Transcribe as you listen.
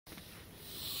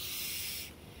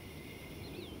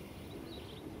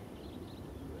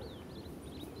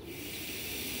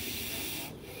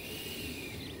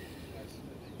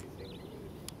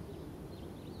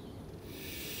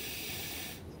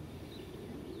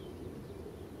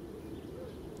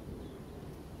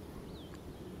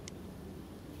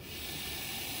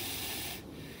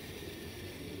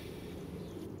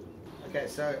Okay,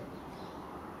 so,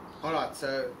 alright,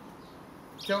 so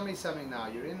tell me something now.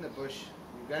 You're in the bush,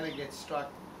 you're going to get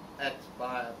struck at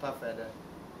by a puffadder.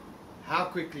 How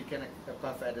quickly can a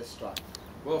puffadder strike?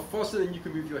 Well, faster than you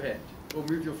can move your hand or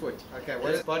move your foot. Okay,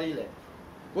 what's body length?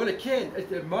 Well, it can.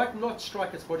 It might not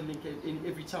strike its body length in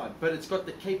every time, but it's got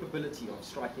the capability of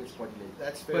striking its body length.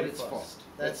 That's very fast. But it's fast.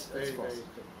 That's very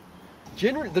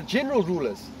quick. The general rule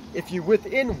is, if you're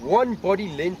within one body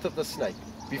length of the snake,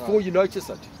 before you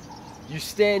notice it, you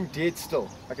stand dead still.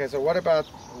 Okay, so what about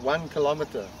 1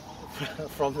 kilometer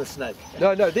from the snake?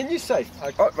 No, then you're safe.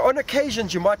 Okay. On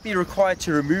occasions, you might be required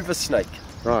to remove a snake.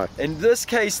 Right. In this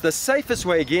case, the safest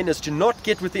way again is to not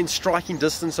get within striking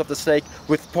distance of the snake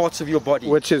with parts of your body.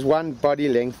 Which is 1 body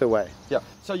length away. Yeah.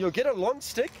 So you'll get a long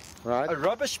stick, right, a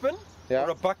rubbish bin, or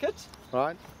a bucket.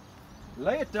 Right.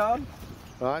 Lay it down.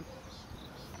 Right.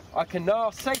 I can now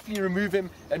safely remove him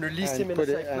and release him in a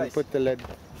safe place. And put the lid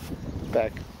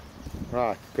back.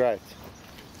 Right, great.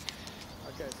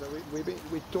 Okay, so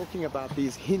we're talking about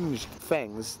these hinged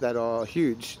fangs that are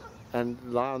huge and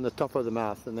lie on the top of the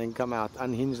mouth and then come out,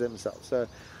 unhinge themselves. So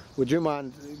would you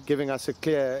mind giving us a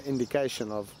clear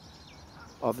indication of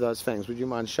those fangs? Would you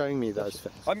mind showing me those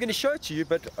fangs? I'm going to show it to you,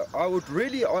 but I would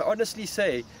really honestly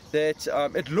say that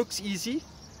it looks easy,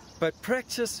 but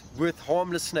practice with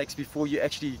harmless snakes before you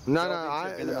actually... No,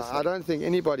 I don't think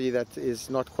anybody that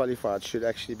is not qualified should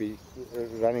actually be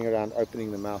running around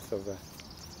opening the mouth of the...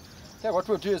 Yeah, what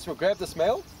we'll do is we'll grab this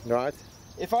male. Right.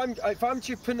 If I'm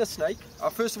to pin a snake, I'll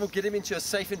first of all get him into a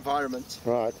safe environment.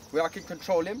 Right. Where I can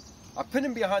control him. I pin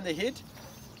him behind the head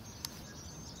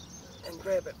and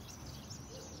grab it.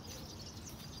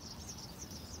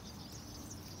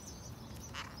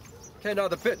 Okay, now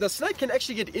the snake can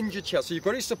actually get injured here, so you've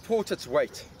got to support its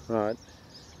weight. Right.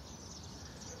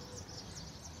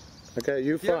 Okay,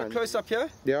 you fine. Close up here.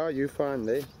 Yeah, you fine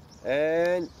there.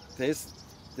 And let's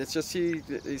just see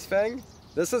his fang.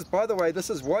 This is, by the way,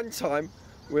 this is one time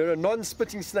where a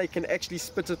non-spitting snake can actually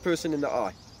spit a person in the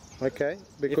eye. Okay,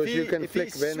 because you can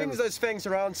flick venom. If he swings those fangs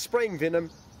around, spraying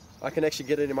venom, I can actually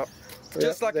get it in my...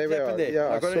 Just like it happened there.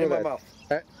 Yeah, I got it in my mouth.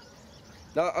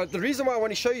 Now, the reason why I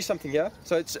want to show you something here,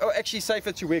 so it's actually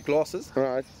safer to wear glasses.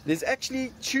 Right. There's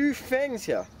actually 2 fangs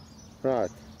here. Right.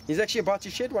 He's actually about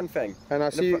to shed one fang. And I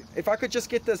see... If I could just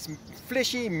get this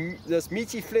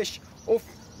meaty flesh off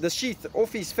the sheath,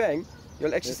 off his fang,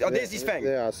 you'll actually see... Oh, there's his fang.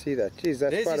 Yeah, I see that. Jeez,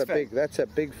 that's a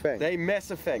big fang. They're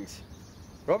massive fangs.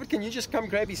 Robert, can you just come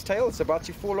grab his tail? It's about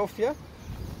to fall off here.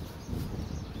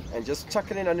 And just tuck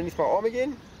it in underneath my arm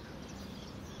again.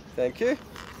 Thank you.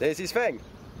 There's his fang.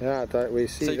 Yeah, we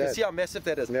see that. So you can see how massive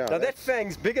that is. Yeah, now that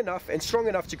fang's big enough and strong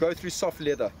enough to go through soft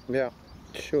leather. Yeah,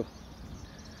 sure.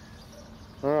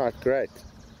 Alright, great.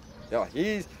 Yeah,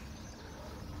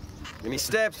 and he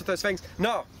stabs with those fangs.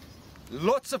 Now,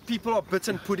 lots of people are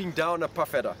bitten putting down a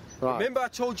puffadder. Right. Remember I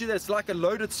told you that it's like a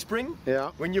loaded spring?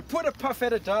 Yeah. When you put a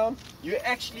puffadder down, you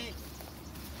actually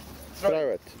throw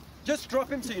it. Just drop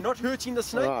him so you're not hurting the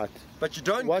snake. Right. But you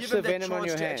don't Watch give him the that venom chance on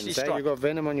your to hands. actually strike. You've got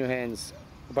venom on your hands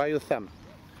by your thumb.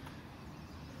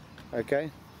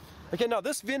 Okay. Okay, now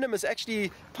this venom is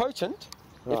actually potent.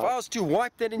 Right. If I was to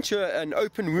wipe that into an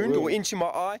open wound or into my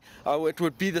eye, it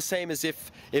would be the same as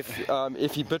if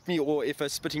he bit me or if a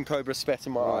spitting cobra spat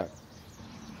in my eye.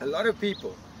 A lot of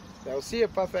people, they'll see a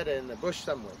puffadder in the bush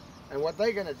somewhere, and what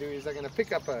they're going to do is they're going to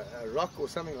pick up a rock or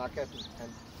something like that and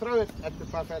throw it at the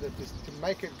puffadder to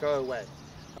make it go away.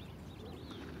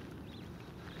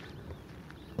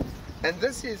 And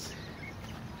this is,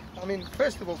 I mean,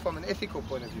 first of all, from an ethical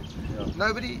point of view,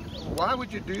 why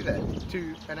would you do that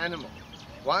to an animal?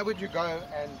 Why would you go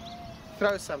and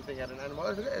throw something at an animal?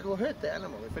 It will hurt the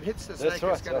animal. If it hits the snake,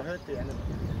 it's going to hurt the animal.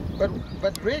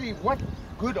 But really, what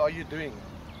good are you doing?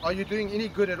 Are you doing any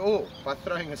good at all by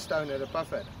throwing a stone at a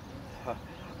puffadder?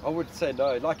 I would say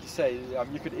no. Like you say,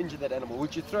 you could injure that animal.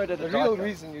 Would you throw it at a The real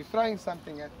reason you're throwing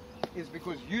something at is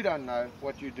because you don't know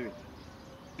what you're doing.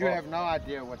 You have no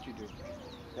idea what you're doing.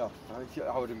 Yeah,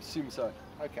 I would assume so.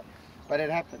 Okay, but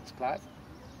it happens, Clive.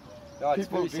 Yeah,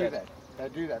 people do that. They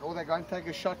do that, or they go and take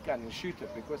a shotgun and shoot it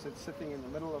because it's sitting in the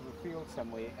middle of a field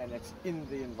somewhere and it's in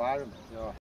the environment.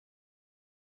 Yeah.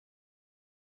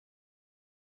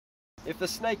 If the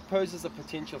snake poses a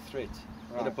potential threat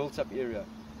in a built-up area,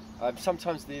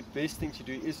 sometimes the best thing to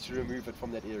do is to remove it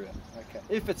from that area. Okay.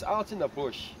 If it's out in the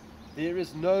bush, there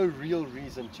is no real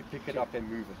reason to pick it up and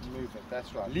move it. Move it,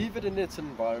 that's right. Leave it in its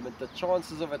environment. The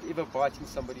chances of it ever biting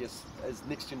somebody is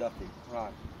next to nothing.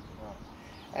 Right, right.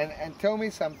 And tell me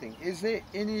something, is there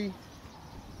any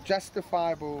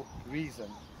justifiable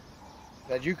reason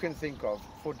that you can think of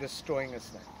for destroying a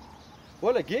snake?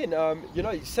 Well, again, you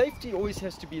know, safety always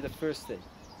has to be the first thing.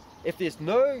 if there's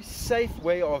no safe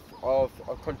way of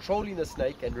controlling the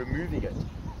snake and removing it,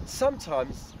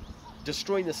 sometimes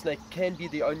destroying the snake can be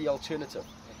the only alternative.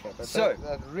 Okay, but So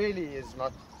that really is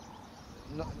not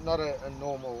a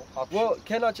normal option. well,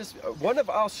 can I just, one of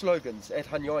our slogans at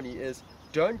Hanyani is,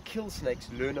 don't kill snakes,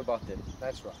 learn about them.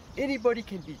 That's right. Anybody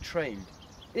can be trained.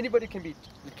 Anybody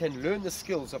can learn the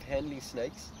skills of handling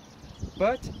snakes.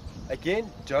 But again,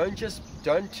 don't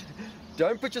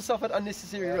put yourself at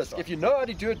unnecessary risk. Right. If you know how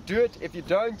to do it, do it. If you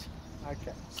don't,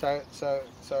 Okay. So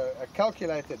a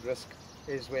calculated risk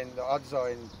is when the odds are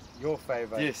in your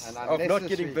favor. yes, and of not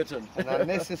getting bitten. An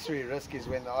unnecessary risk is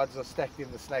when the odds are stacked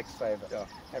in the snake's favor. Yeah.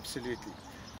 Absolutely.